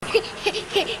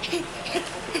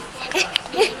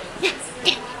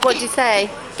say?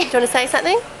 Do you want to say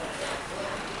something?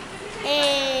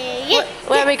 Yeah.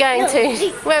 Where are we going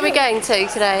to? Where are we going to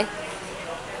today?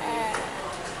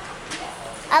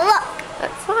 A rock.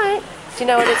 That's right. Do you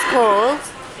know what it's called?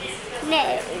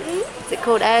 No. Is it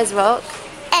called Ayers Rock?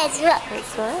 It's rock.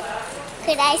 That's right.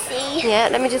 Could I see? Yeah,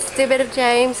 let me just do a bit of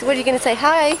James. What are you going to say?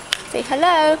 Hi. Say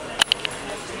hello.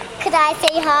 Could I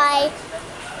say hi?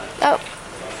 Oh,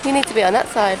 you need to be on that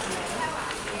side.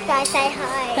 Could I say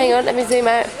hi? Hang on, let me zoom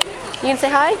out. You can say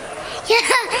hi? Yeah.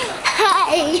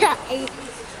 Hi. Hi.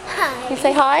 Hi. You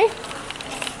say hi?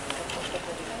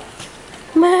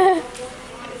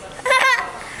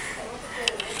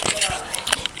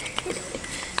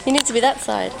 You need to be that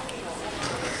side.